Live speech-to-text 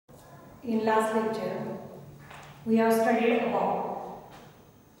In last lecture, we have studied about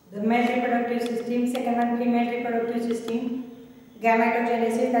the male reproductive system, second one female reproductive system,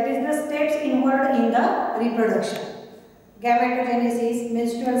 gametogenesis, that is the steps involved in the reproduction. Gametogenesis,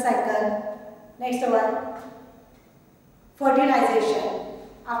 menstrual cycle, next one, fertilization.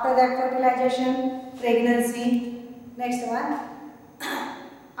 After that fertilization, pregnancy, next one.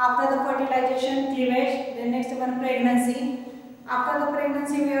 After the fertilization, cleavage, then next one, pregnancy. After the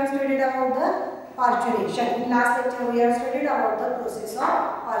pregnancy, we have studied about the parturition. In last lecture, we have studied about the process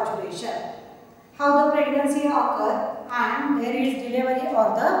of parturition. How the pregnancy occur and there is delivery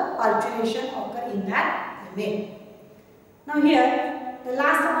or the parturition occur in that female. Now here, the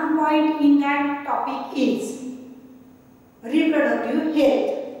last one point in that topic is reproductive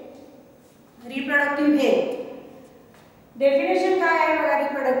health. Reproductive health. Definition काय आहे बघा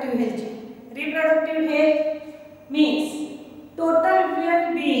reproductive health ची. Reproductive health means total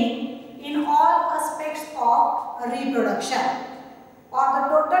well-being in all aspects of reproduction, or the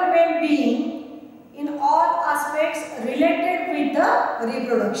total well-being in all aspects related with the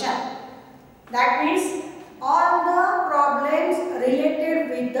reproduction. That means all the problems related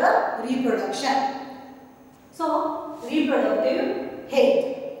with the reproduction. So reproductive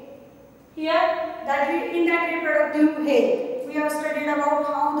health. Here in that reproductive health, we have studied about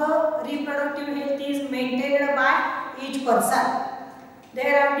how the reproductive health is maintained by each person.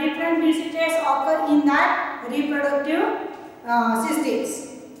 There are different diseases occur in that reproductive systems,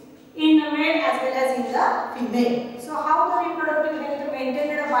 in the male as well as in the female. So how the reproductive health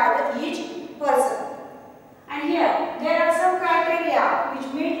maintained by each person. And here there are some criteria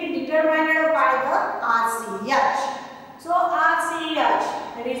which may be determined by the RCH. So RCH,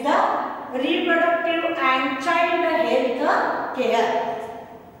 that is the reproductive and child health care.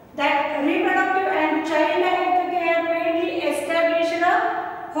 That reproductive and child health care mainly established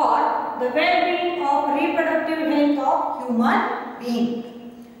for the well-being of reproductive health of human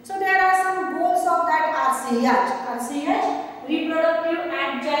being. So there are some goals of that RCH, reproductive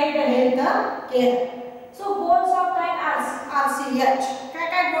and child health care. So goals of that RCH,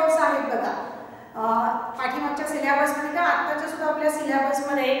 काय goals आहेत बघा. पाठीमागच्या syllabus मध्ये का आत्ताच्या सुद्धा आपल्या syllabus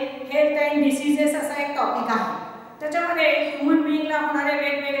मध्ये हेल्थ अँड डिसीजेस असा एक टॉपिक आहे. त्याच्यामध्ये ह्यूमन बीइंगला होणारे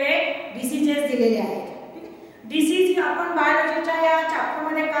वेगवेगळे डिसीजेस दिलेले आहेत. डिसीज आपण बायोलॉजीच्या या चॅप्टर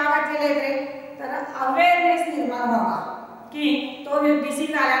मध्ये का घातलेले आहेत तर अवेअरनेस निर्माण व्हावा की तो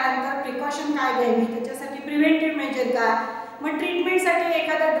डिसीज आल्यानंतर प्रिकॉशन काय घ्यावी, त्याच्यासाठी प्रिव्हेंटिव्ह मेजर काय, मग ट्रीटमेंटसाठी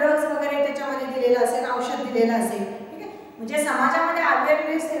एखादा ड्रग्स वगैरे त्याच्यामध्ये दिलेलं असेल, औषध दिलेलं असेल. म्हणजे समाजामध्ये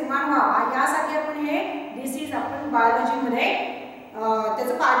अवेअरनेस निर्माण व्हावा यासाठी आपण हे डिसीज आपण बायोलॉजीमध्ये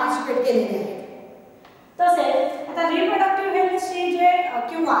त्याचं पार्टिसिपेट केलेले आहे. तसेच आता रिप्रोडक्टिव्ह हेल्थशी जे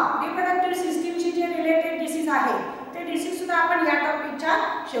किंवा रिप्रोडक्टिव्ह सिस्टीमशी जे रिलेटेड डिसीज आहे ते डिसीज सुद्धा आपण या टॉपिकच्या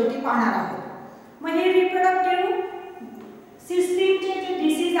शेवटी पाहणार आहोत. मग हे रिप्रोडक्टिव्ह सिस्टीमचे जे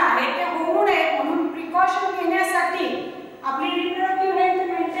डिसीज आहे ते होऊ नये म्हणून प्रिकॉशन घेण्यासाठी आपली रिप्रोडक्टिव्ह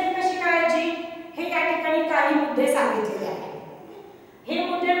हेल्थ मेंटेन कशी करायची हे या ठिकाणी काही मुद्दे सांगितलेले आहेत. हे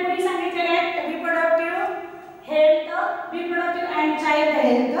मुद्दे कोणी सांगितलेले आहेत? Reproductive health, reproductive and child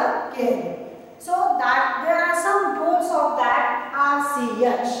health care. So that there are some goals of that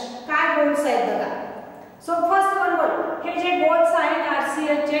RCH. काय गोल्स आहेत बघा. सो फर्स्ट वन गोल, हे जे गोल्स आहेत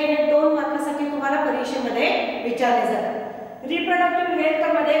RCH चे हे 2 मार्कासाठी तुम्हाला परीक्षेमध्ये विचारले जातात. रिप्रोडक्टिव्ह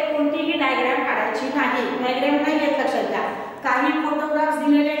हेल्थ मध्ये कोणतीही डायग्राम काढायची नाही. डायग्राम नाही येत लक्षात घ्या. काही फोटोग्राफ्स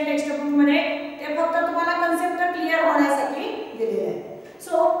दिलेले आहेत टेक्स्ट बुक मध्ये, ते फक्त तुम्हाला कन्सेप्ट क्लिअर होण्यासाठी दिलेले आहेत.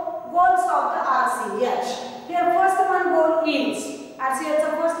 सो goals of the RCH. Here first one goal is RCH चा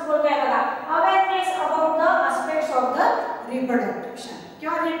फर्स्ट गोल काय बघा, awareness about the aspects of the reproduction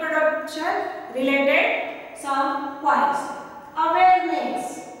किंवा reproduction related some points.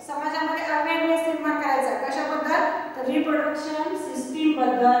 Awareness, समाजामध्ये अवेअरनेस निर्माण करायचा कशाबद्दल तर रिप्रोडक्शन सिस्टीम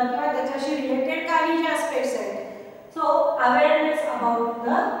बद्दल किंवा त्याच्याशी रिलेटेड काही जे एस्पेक्ट्स आहेत. So awareness about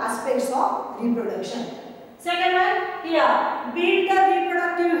the aspects of reproduction. Second one, here build the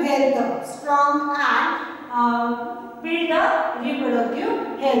reproductive health strong and build the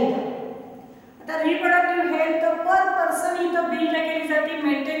reproductive health. आता reproductive health per person इथं build केली जाते,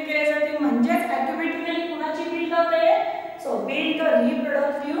 maintain केली जाते, म्हणजेच automatically कुणाची build होते. So build the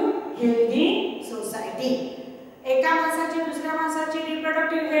reproductive healthy society. एका माणसाची दुसऱ्या माणसाची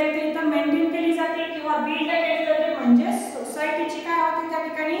रिप्रोडक्टिव्ह हेल्थ इथं मेंटेन केली जाते किंवा बिल्ड केली जाते, म्हणजे सोसायटीची काय होते त्या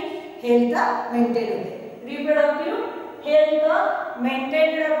ठिकाणी हेल्थ मेंटेन होते. Reproductive health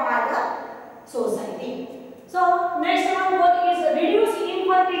maintained by the society. So next one goal is reduce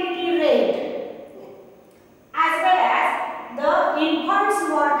infertility rate as well as the infants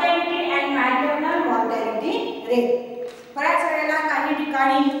mortality and maternal mortality rate. बऱ्याच वेळेला काही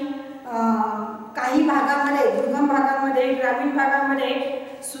ठिकाणी काही भागामध्ये, दुर्गम भागामध्ये, ग्रामीण भागामध्ये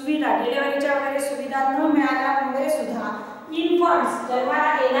सुविधा, डिलिव्हरीच्या वगैरे सुविधा न मिळाल्यामुळे सुद्धा इन्फंट्स,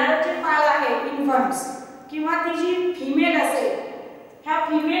 जन्माला येणारे जे बाळ आहे इन्फंट्स किंवा ती जी फिमेल असेल, ह्या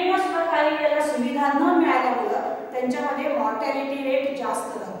फिमेलला सुद्धा काही वेळेला सुविधा न मिळाल्यामुळे त्यांच्यामध्ये मॉर्टॅलिटी रेट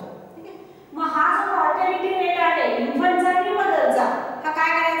जास्त राहतो. ठीक आहे. मग हा जो मॉर्टॅलिटी रेट आहे इन्फंटचा आणि मदरचा, हा काय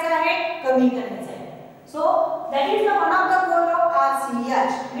करायचा आहे? कमी करायचा आहे. So that is the one of the goal of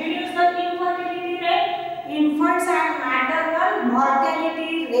RCH, reduce the infertility rate, infants and maternal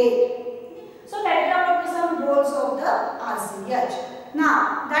mortality rate. So that is one of the some goals of the RCH. Now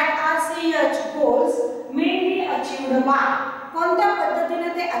that RCH goals mainly achieved by, कोणत्या पद्धतीने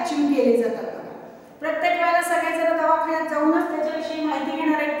ते achieve केले जातात बघा. प्रत्येक वेळेला सगळेजण दवाखान्यात जाऊनच त्याच्याविषयी माहिती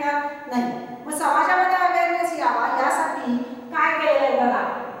घेणार आहेत का? नाही. मग समाजामध्ये अवेअरनेस यावा यासाठी काय केलेलं आहे बघा.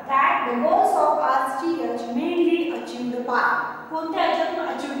 That the goals of RCH mainly achieved by, कोणत्या ह्याच्यातून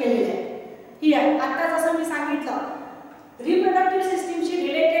अचीव केलेले आहे. हियर आता जसं मी सांगितलं रिप्रोडक्टिव्ह सिस्टीमशी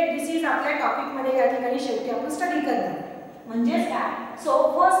रिलेटेड डिसीज आपल्या टॉपिक मध्ये या ठिकाणी शेवटी आपण स्टडी करणार. म्हणजेच काय? So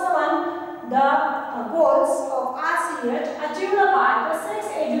first one, the goals of RCH achieved by the sex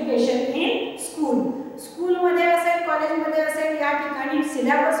education in school. School मध्ये असेल, कॉलेज मध्ये असेल, या ठिकाणी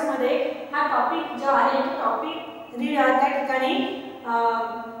सिलेबस मध्ये हा टॉपिक जो आहे तो टॉपिक त्या ठिकाणी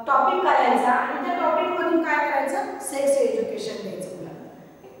टॉपिक करायचा आणि त्या टॉपिक मधून काय करायचं? सेक्स एज्युकेशन द्यायचं.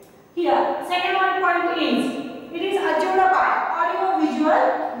 Here second one point is it is achieved by audio visual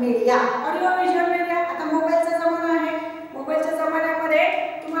media. Audio visual media, आता मोबाईलचा जमाना आहे. मोबाईलच्या जमान्यामध्ये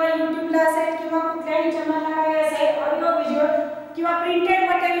तुम्हाला YouTubeला असेल किंवा कुठल्याही चॅनलला काय असेल ऑडिओ व्हिज्युअल किंवा प्रिंटेड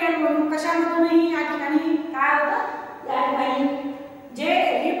मटेरियल म्हणून कशामधूनही या ठिकाणी काय होतं? या ठिकाणी जे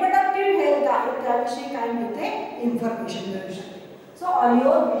रिप्रोडक्टिव्ह हेल्थ आहे त्याविषयी काय मिळते? इन्फॉर्मेशन मिळू शकते. सो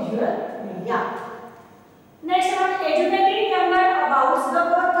audio visual media. Next one, educating younger about the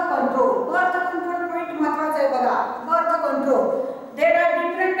birth control. Birth control point महत्त्वाचा आहे बघा. Birth control, there are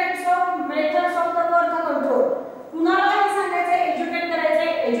different types of methods of the birth control. कुणाला हे सांगायचं? एज्युकेट करायचं.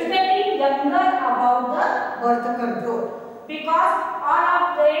 Educating younger about the birth control because all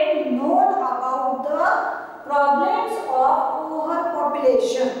of them known about the problems of over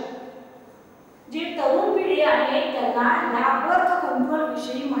population. जी तरुण पिढी आहे त्यांना या बर्थ कंट्रोल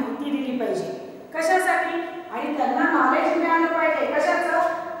विषयी माहिती दिली पाहिजे. कशासाठी? आणि त्यांना नॉलेज मिळालं पाहिजे. कशाचं?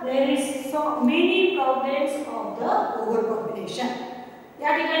 There is so many problems of the over population.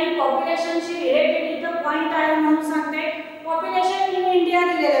 या ठिकाणी पॉप्युलेशनशी रिलेटेड इथं पॉइंट आहे म्हणून सांगते. पॉप्युलेशन इन इंडिया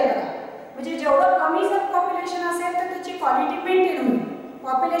दिलेलं आहे बघा. म्हणजे जेवढं कमी जर पॉप्युलेशन असेल तर त्याची क्वालिटी मेंटेन होईल.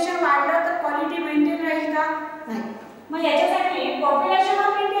 पॉप्युलेशन वाढलं तर क्वालिटी मेंटेन राहील का? नाही. मग याच्यासाठी पॉप्युलेशन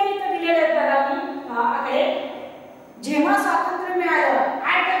ऑफ इंडिया इथं दिलेलं आहे बघा आकडे. जेव्हा स्वातंत्र्य मिळालं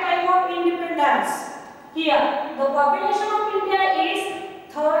at the time of independence, here the population of India is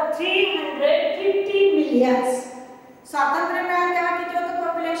 350 millions. स्वातंत्र्य मिळालं तेव्हा किती होतं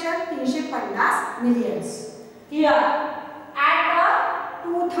population? 350 millions. Here at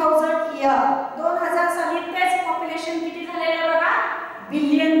 2000 year 2000 साली तेच पॉप्युलेशन किती झालेलं बघा?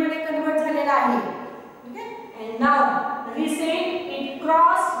 बिलियन मध्ये कन्वर्ट झालेलं आहे. ठीक आहे. and now recent it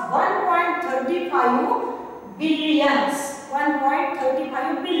crossed 1.35 billions.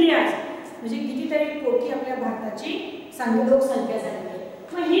 1.35 billions म्हणजे कितीतरी कोटी आपल्या भारताची लोकसंख्या झाली आहे.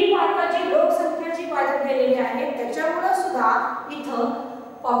 मग ही भारताची लोकसंख्या जी वाढत गेलेली आहे त्याच्यामुळे सुद्धा इथं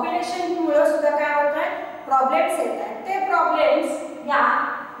पॉप्युलेशनमुळे सुद्धा काय होत आहे? प्रॉब्लेम्स येत आहेत. ते प्रॉब्लेम्स या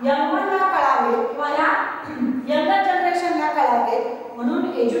यंगला कळावे किंवा या यंगर जनरेशनला कळावे म्हणून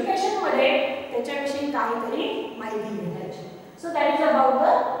एज्युकेशन मध्ये त्याच्याविषयी काहीतरी माहिती द्यायची. So that is about the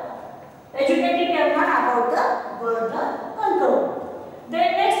educating younger about the birth control. The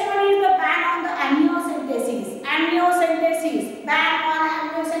next one is the ban on the amniocentesis. Amniocentesis, ban on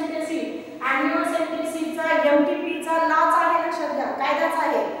amniocentesis. Amniocentesis चा MTP चा लॉच आहे लक्षात घ्या. कायदाच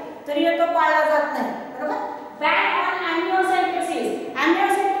आहे तरी तो पाळला जात नाही. बरोबर? Ban on amniocentesis.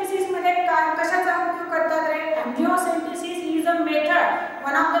 Amniocentesis मध्ये कशाचा उपयोग करतात रे? Amniocentesis is a method,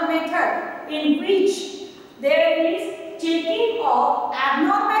 one of the method in which there is checking of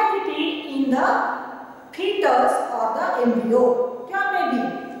abnormality in the fetus or the embryo.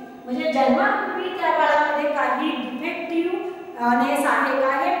 म्हणजे जन्मापूर्वी त्या बाळामध्ये काही डिफेक्टिव्हनेस आहे का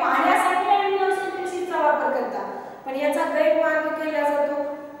हे पाहण्यासाठी amniocentesis चा वापर करतात. पण याचा गैरवापर केला जातो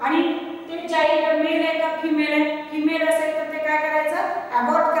आणि ते चाइल्ड मेल आहे का फिमेल आहे? फिमेल असेल तर ते काय करायचं?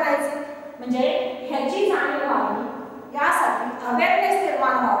 अबॉर्ट करायचं. म्हणजे ह्याची जाणीव व्हावी यासाठी अवेअरनेस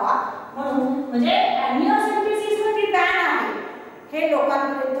निर्माण व्हावा म्हणून म्हणजे amniocentesis मध्ये बॅन आहे हे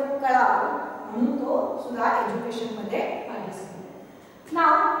लोकांपर्यंत कळावं म्हणून तो सुद्धा एज्युकेशन मध्ये पाहिजे.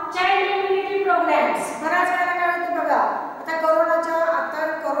 Now child immunity programmes. बराच वेळा काय होतं बघा आता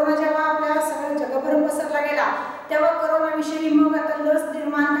कोरोना जेव्हा आपल्या सगळ्या जगभर तेव्हा कोरोनाविषयी मग आता लस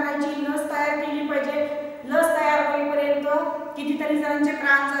निर्माण करायची, लस तयार केली पाहिजे. लस तयार होईपर्यंत कितीतरी जणांचे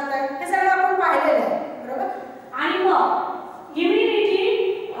प्राण जात आहेत, हे सगळं आपण पाहिलेलं आहे, बरोबर. आणि मग इम्युनिटी,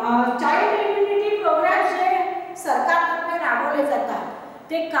 चाइल्ड इम्युनिटी प्रोग्राम जे सरकारतर्फे राबवले जातात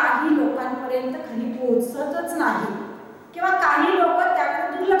ते काही लोकांपर्यंत खाली पोहोचतच नाही किंवा काही लोक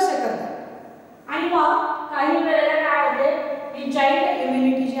त्याकडे दुर्लक्ष करतात. आणि मग काही वेळेला काय होते की चाइल्ड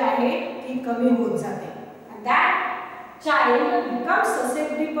इम्युनिटी जी आहे ती कमी होत जाते. That child becomes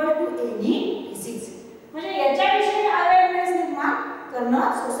susceptible to any disease. म्हणजे याच्याविषयी अवेअरनेस निर्माण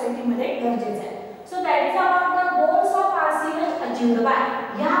करणं सोसायटीमध्ये गरजेचं आहे. So that is about the goals of RCS achieved by.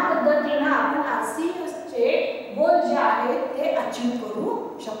 या पद्धतीने आपण आरसीएसचे गोल जे आहेत ते अचीव करू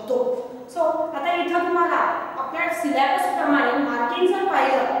शकतो. सो आता इथं तुम्हाला आपल्या सिलेबस प्रमाणे मार्किंग जर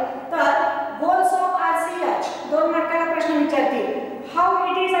पाहिलं तर गोल्स ऑफ आरसीएस 2 मार्काला प्रश्न विचारतील. How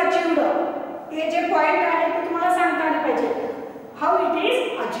it is achieved, hey J point आहे ते तुम्हाला सांगता आले पाहिजे. How it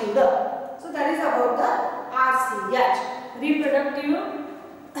is achieved. So that is about the RCH, reproductive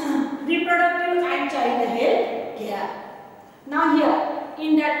and child health care. Now here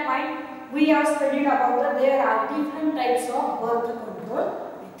in that point we have studied about there are different types of birth control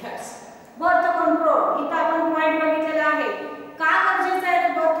methods. Birth control इथं आपण point बघितलेला आहे. का गरजेचं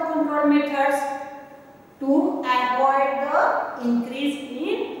आहे birth control methods? To avoid the increase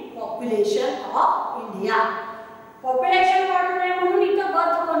in population of India. Population वाढू नये म्हणून इथं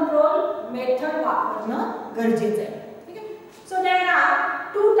birth control method वापरणं गरजेचं आहे. ठीक आहे. So there are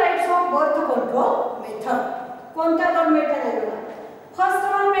 2 types of birth control method. कोणत्या 2 मेथड आहेत बघा. First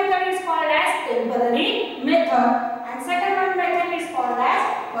one method is called as temporary method and second one method is called as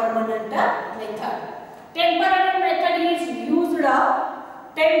permanent method. Temporary method is used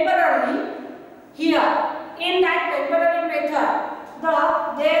temporarily. Here in that temporary method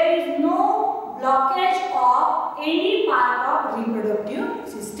there is no blockage of any part of reproductive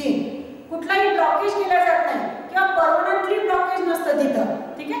system. कुठलाही blockage केला जात नाही किंवा permanently blockage नसतं तिथं.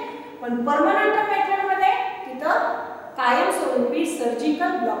 ठीक आहे. पण परमनंट मेथड मध्ये तिथं कायमस्वरूपी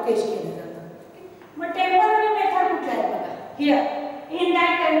सर्जिकल ब्लॉकेज केलं जातं. मग टेम्पररी मेथड कुठल्या आहेत बघा. Here in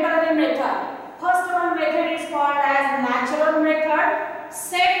that temporary method first one method is called as natural method,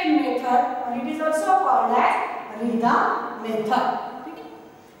 safe method और it is also called as rhythm method. ठीक आहे.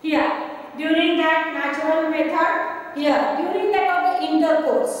 Here during that natural method, here during that of the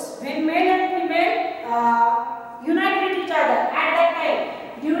intercourse when male and female unite with each other, at that time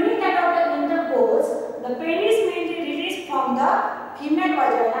during that of the intercourse the penis may be released from the female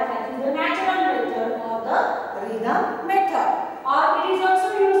vagina. That is the natural method or the rhythm method. Or it is also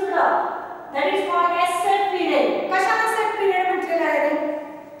used that is called as safe period. कशाला safe period म्हटलेलं आहे?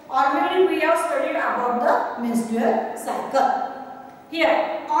 Already we have studied about the menstrual cycle. Here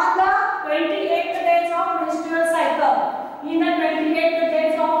on the 28th days of menstrual cycle, in the 28th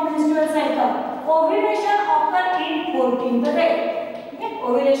days of menstrual cycle, ovulation occur in 14th day. Okay,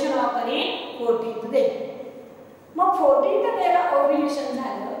 ovulation occur in 14th day. Mug 14th day La ovulation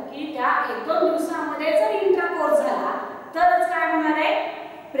झालं की त्या 1-2 दिवसांमध्ये जर intercourse झाला तरच काय होणार आहे?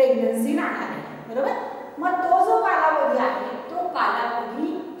 प्रेग्नन्सी राहणार आहे, बरोबर. मग तो जो कालावधी आहे तो कालावधी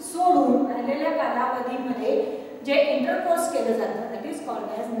सोडून राहिलेल्या कालावधीमध्ये जे इंटरकोर्स केलं जातं that is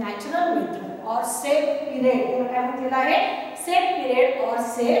called as natural method और सेफ पिरियड. काय म्हटलेलं आहे? सेफ पिरियड और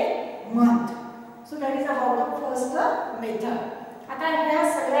safe month. So that is about the first method. आता ह्या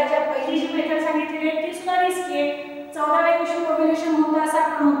सगळ्या ज्या पहिली जी मेथड सांगितलेली आहे ती सुद्धा रिस्की आहे. 14व्या दिवशी ओव्ह्युलेशन होतं असं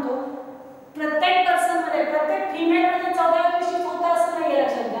आपण म्हणतो. प्रत्येक पर्सनमध्ये प्रत्येक फिमेलमध्ये 14व्या दिवशी होतं असं नाही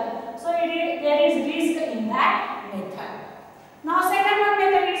लक्षात घ्या. So there is risk in that method. Now second one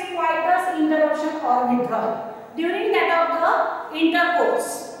method is coitus interruption और withdrawal. During that of the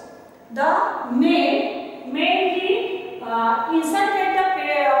intercourse, the male inserted the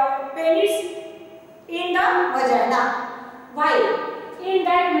penis in the vagina. While in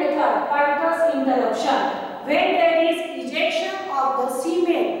that method, coitus interruption, when there is ejection of the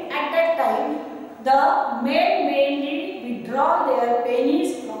semen, at that time the male mainly withdraw their penis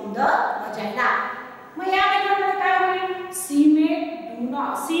from the vagina. मग या मेथडमध्ये काय होईल?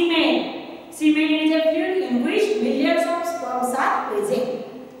 Semen is a fluid in which millions of sperms are present.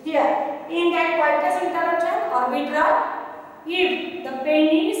 Here, in that coitus interruption or withdrawal, if the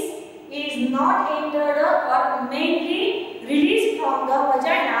penis is not entered or mainly released from the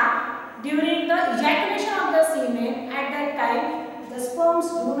vagina during the ejaculation of the semen, at that time the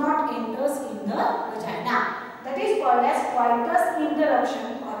sperms do not enter in the vagina. That is called as coitus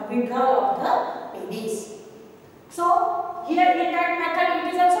interruption or withdrawal of the penis. So here in that method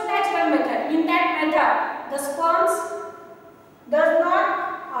it is also natural method. In that method the sperms does not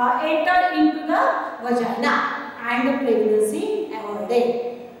enter into the vagina and the pregnancy avoided.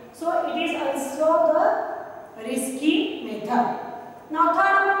 So it is also the risky method. Now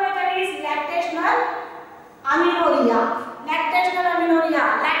third one method is lactational amenorrhea. Lactational amenorrhea,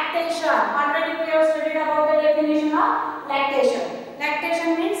 lactation. Already we have studied about the definition of lactation.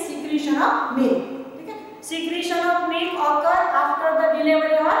 Lactation means secretion of milk. Okay? Secretion of milk occurs after the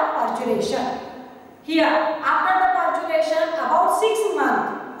delivery or parturition. Here, after the parturition, about 6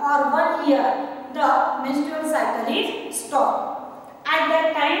 months or 1 year, the menstrual cycle is stopped. At that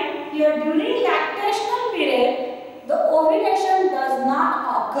time, here during lactational period, the ovulation does not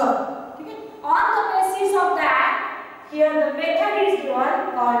occur. Okay? On the basis of that, here the method is given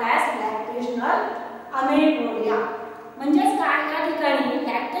called as lactational amenorrhea. म्हणजेच काय या ठिकाणी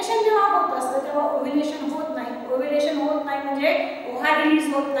lactation जेव्हा होत असतं तेव्हा ovulation होत नाही. ओव्युलेशन होत नाही म्हणजे ओव्हा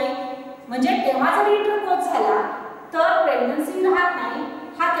रिलीज होत नाही. म्हणजे तेव्हा जर इंटरकोर्स झाला तर प्रेग्नन्सी राहत नाही.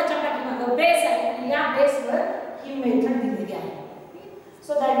 हा त्याच्या पाठीमागे बेस आहे आणि या बेसवर ही मेथड दिलेली आहे.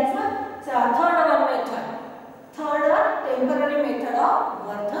 So that is the third one method. Third temporary method of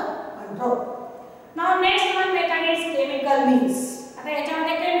birth control. Now next one method is chemical means. आता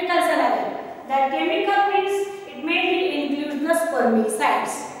याच्यामध्ये केमिकल्स येणार आहे. That chemical means it mainly includes the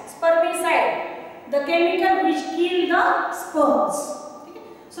spermicides. Spermicide, the chemical which kill the sperms.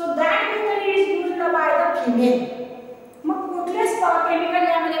 So that method is used by the female. मग कुठले chemical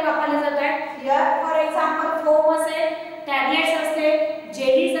यामध्ये वापरले जातात? Here for example foam असेल, tablets असतील,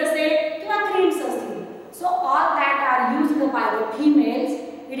 जेलीज असेल किंवा क्रीम्स असतील. So all that are used by the females.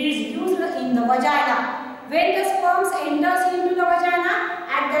 It is used in the vagina. When the sperms enters into the vagina,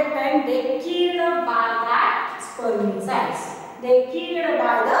 at that time they killed by that spermicides. They killed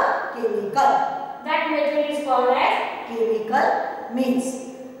by the chemical. That method is called as chemical means.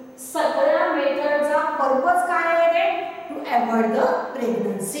 सगळ्या मेथडचा purpose काय आहे? To avoid the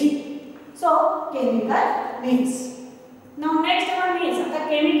pregnancy. So chemical means. Now next one means. आता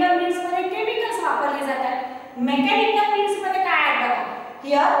chemical means मध्ये chemicals वापरले जातात. Mechanical means मध्ये काय आहे बघा?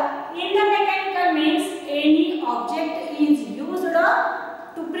 Here in the mechanical means any object is used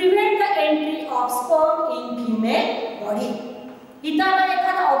to prevent the entry of sperm in female body. इथं आता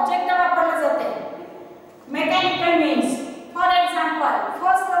एखादा ऑब्जेक्ट वापरले जाते. Mechanical means for example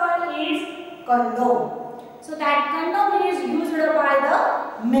first one is condom. So that condom is used by the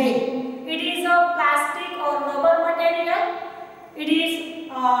male. It is a plastic or rubber material. It is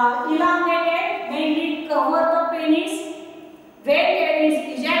elongated, mainly cover the penis. When there is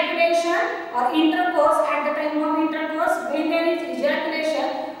ejaculation or intercourse, at the time of intercourse, when there is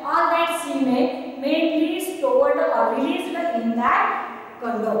ejaculation, all that semen mainly stored or released in that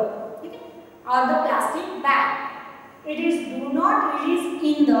condom or the plastic bag. It is do not release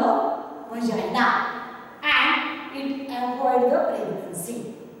in the vagina and it avoid the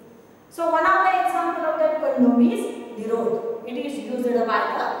pregnancy. So one of the example of that condom is the rod. It is used by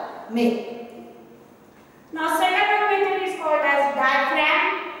the male. Now second method is called as diaphragm,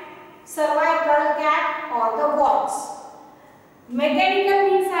 cervical cap or the valves. Mechanical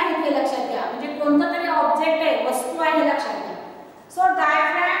means आहे हे लक्षात घ्या. म्हणजे कोणता तरी object आहे, वस्तू आहे हे लक्षात घ्या. So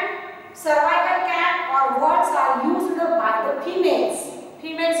diaphragm, cervical cap or valves are used by the females.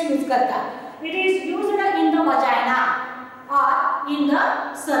 Females use करतात. It is used in the vagina or in the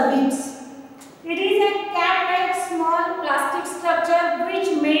cervix. It is a cap-like small plastic structure which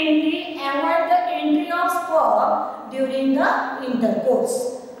mainly avoid the entry of sperm during the intercourse.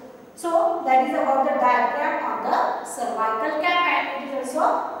 So that is about the diaphragm of the cervical cap and it is also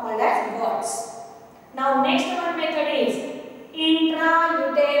called as valves. Now next one method is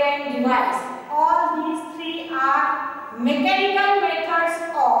intrauterine device. All these three are mechanical methods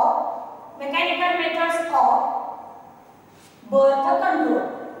of birth control.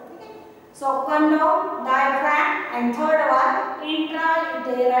 So condom, diaphragm and third one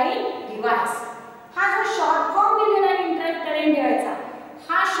intrauterine device. हा जो short form दिलेला आहे इंट्रायुटेराइन डिव्हाइसचा,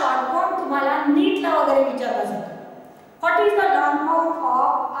 हा short form तुम्हाला नीटला वगैरे विचारला जातो. What is the long form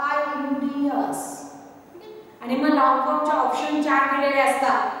of IUDs? आणि मग लॉंग फॉर्मचे ऑप्शन 4 दिलेले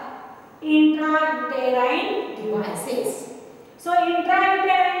असतात. इंट्रायुटेराइन डिव्हाइसेस. सो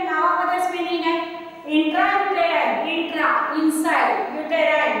इंट्रायुटेराइन नावामध्ये स्पेलिंग आहे. इंट्रायुटेराइन, intra inside,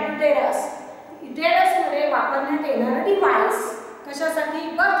 uterine uterus. Uterus मध्ये वापरण्यात येणारा डिव्हाइस कशासाठी?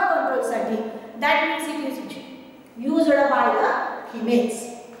 बर्थ कंट्रोल साठी. That means it is used by the females.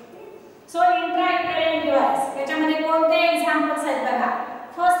 So intrauterine device याच्यामध्ये कोणते एक्झाम्पल्स आहेत बघा.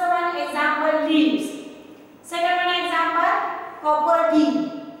 First one example leaves, second one example copper T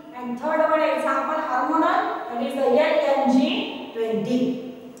and third one example hormonal, that is the LNG20.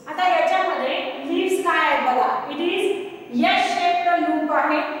 आता याच्यामध्ये leaves काय आहेत बघा. It is S shaped loop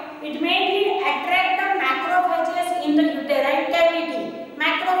आहे. It mainly attract the macrophages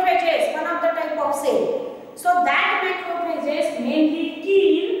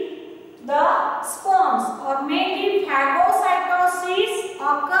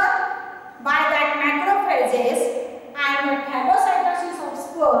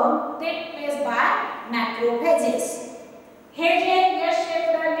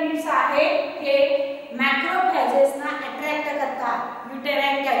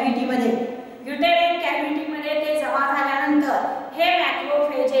uterine कॅव्हिटीमध्ये. Uterine कॅव्हिटीमध्ये ते जमा झाल्यानंतर हे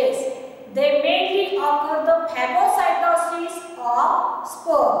macrophages they mainly occur the फॅगोसायटोसिस of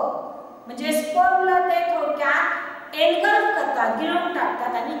sperm. म्हणजे स्पर्मला ते थोडक्यात एनगल्फ करतात, गिळून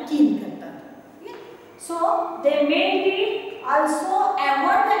टाकतात आणि किल करतात. सो दे mainly also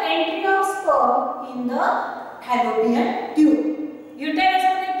avoid the entry of sperm in the fallopian tube. Uterus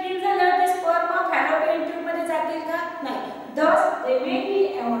मध्ये किल झाल्यावर ते स्पर्म fallopian tube मध्ये जातील का? नाही. Thus they mainly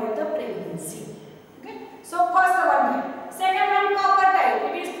avoid the pregnancy. Okay. So first one. Second one, copper type.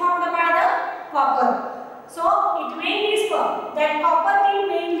 It is formed by the copper. So it mainly is formed that copper is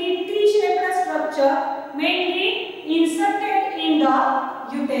mainly T-shaped structure, mainly inserted in the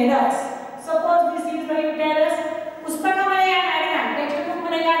uterus. Suppose this is the uterus. पुस्तकामध्ये या diagram, textbook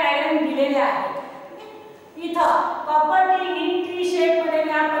मध्ये या diagram दिलेले आहेत. इथं copper T shape मध्ये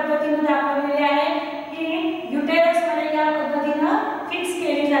या पद्धतीने दाखवलेले आहे की युटेरस मध्ये या पद्धतीने फिक्स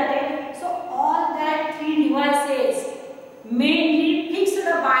केली जाते. So all that 3 devices mainly fixed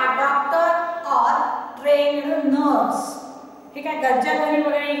by doctor और ट्रेन्ड नर्स. हे काय घरच्या घरी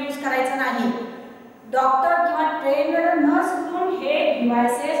वगैरे यूज करायचं नाही. डॉक्टर किंवा ट्रेन्ड नर्स म्हणून हे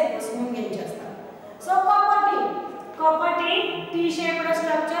डिव्हाइसेस बसवून घ्यायचे असतात. सो copper T-shaped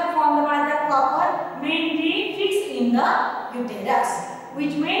structure formed by the copper mainly fixed in the uterus,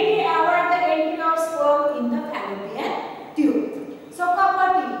 which mainly avoid the entry of sperm in the fallopian tube. So copper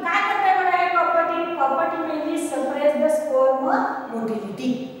T काय करते बघा हे copper T? Copper T mainly suppress the sperm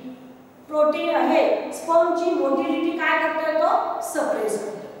motility. Protein आहे sperm ची motility काय करते तो suppress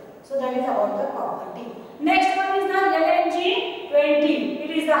करतो. So that is about the copper T. Next one is the LNG20.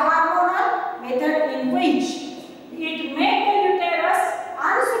 It is the hormonal method in which it make the uterus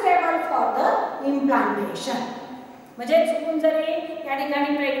unsuitable for the implantation. म्हणजे चुकून जरी या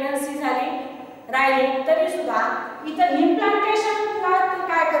ठिकाणी प्रेग्नन्सी झाली राहिली तरी सुद्धा इथं इम्प्लांटेशनला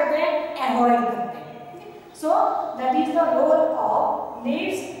काय करते? अवॉइड करते. So that is the role of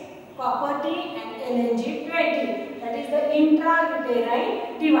leaves copper T and LNG20. that is the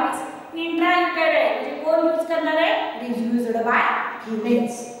intrauterine device. Intrauterine म्हणजे कोण यूज करणार आहे? It is used by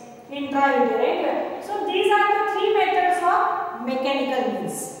females. Intrauterine. So these are the 3 methods of mechanical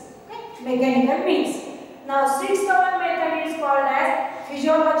means. Okay? Mechanical means. Now sixth one method is called as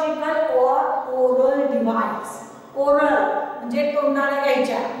physiological or oral device. Oral म्हणजे तोंडाने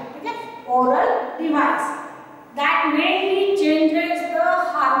घ्यायच्या. ठीक आहे? Oral device that mainly changes the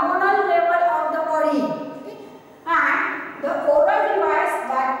hormonal level of the body. Okay? And the oral device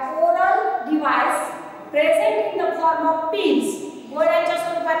present in the form of pills. गोळ्यांच्या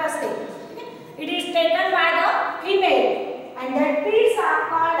स्वरूपात असते. It is taken by the female and that pills are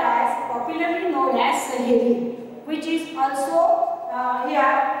called as popularly known as Saheli, which is also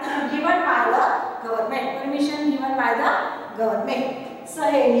here given by the government. Permission given by the government.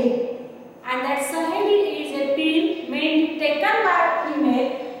 Saheli. And that Saheli is a pill mainly taken by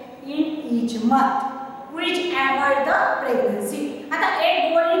female in each month, which avoid the pregnancy. आता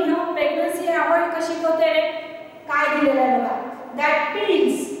एक गोळी घेऊन pregnancy avoid कशी होते रे? काय दिलेलं आहे बघा. That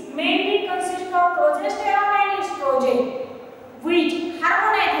pills mainly consist of progesterone and estrogen, which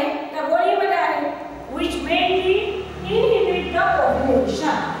hormone आहे त्या गोळीमध्ये आहे, which mainly inhibit the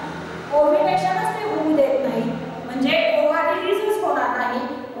ovulation. Ovulationच ते होऊ देत नाही, म्हणजे ओव्हा रिलीजच होणार नाही.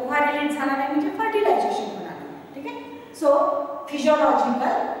 ओव्हा रिलीज झाला नाही म्हणजे फर्टिलायझेशन होणार नाही. ठीक आहे? सो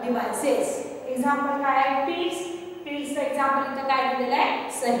फिजियोलॉजिकल डिव्हाइसेस एक्झाम्पल काय आहे? pills एक्झाम्पल इथं काय दिलेलं आहे?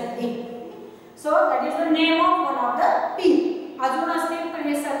 सही. So that is the name of one of the pill. अजून असतील पण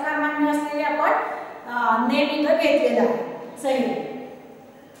हे सरकार मान्य असलेले आपण नेम इथं घेतलेलं आहे. सही.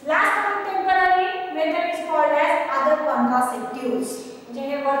 Last one temporary method is called as other contraceptives. म्हणजे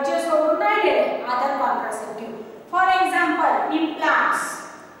हे वरचे सोडून राहिले other contraceptive. For example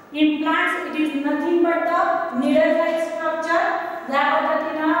implants it is nothing but the needle like structure. या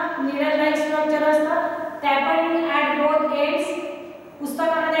पद्धतीने needle like structure असतं. Tapering at both ends.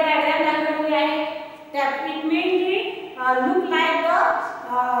 पुस्तकामध्ये डायग्राम दाखवलेली आहे. that it mainly look like the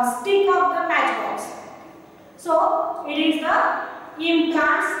stick of the matchbox. So it is the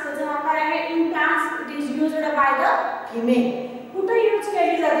implants. त्याचं नाव काय आहे? implants. It is used by the female. कुठे यूज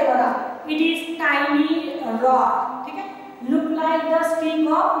केली जाते बघा? It is tiny rod. ठीक आहे? Look like the stick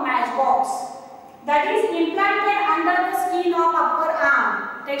of matchbox. That is implanted under the skin of upper arm.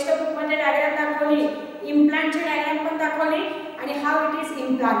 Textbook मध्ये डायग्राम दाखवली. इम्प्लांटची डायग्राम पण दाखवली आणि हाऊ इट इज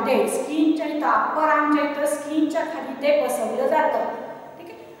इम्प्लांटेड. स्किनच्या इथं अप्पर आर्मच्या इथं स्किनच्या खाली ते बसवलं जातं.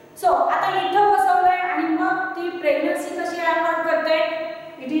 ठीक आहे? सो आता इथं बसवलंय आणि मग ती प्रेग्नन्सी कशी अवॉइड करते?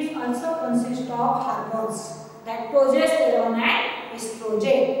 It is also consist of hormones that progesterone and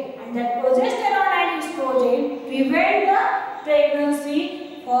estrogen, and that progesterone and estrogen prevent the pregnancy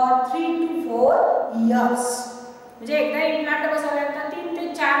for 3 to 4 years. म्हणजे एकदा इम्प्लांट बसवल्यानंतर 3 ते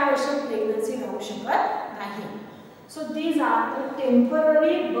 4 वर्ष प्रेग्नन्सी राहू शकत नाही. So these are the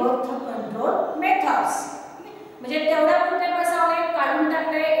temporary birth control methods. म्हणजे तेवढ्या पुरते बसवले, काढून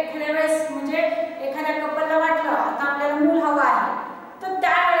टाकले एखाद्या वेळेस, म्हणजे एखाद्या कपलला वाटलं आता आपल्याला मूल हवं आहे, तर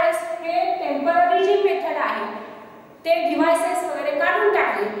त्यावेळेस हे टेम्पररी जी मेथड आहे ते डिव्हाइसेस वगैरे काढून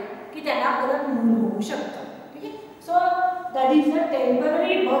टाकले की त्यांना परत मूल होऊ शकतं. ठीक आहे. So that is the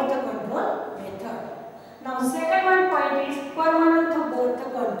temporary birth control method. Now second one point is permanent birth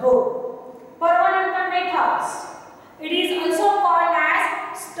control. Permanent methods, it is also called as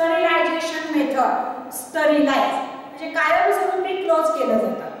स्टरिलायझेशन method. स्टरिलाइज म्हणजे कायमस्वरूपी क्लोज केलं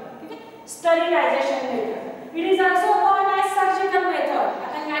जातं. ठीक आहे. स्टरिलायझेशन method. It is also called as surgical method.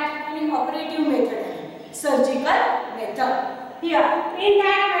 आता या ठिकाणी operative method आहे, surgical method. Here in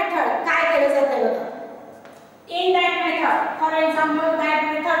that method काय केलं जातं बघा. In that method, for example, that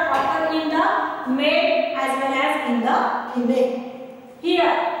method occur in the male as well as in the female.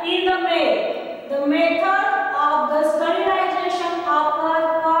 Here, in the male, the method of the sterilization occur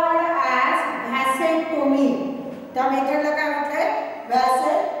called as vasectomy. त्या मेथडला काय म्हटलंय?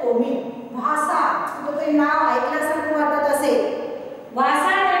 Vasectomy. भासा, तो काही नाव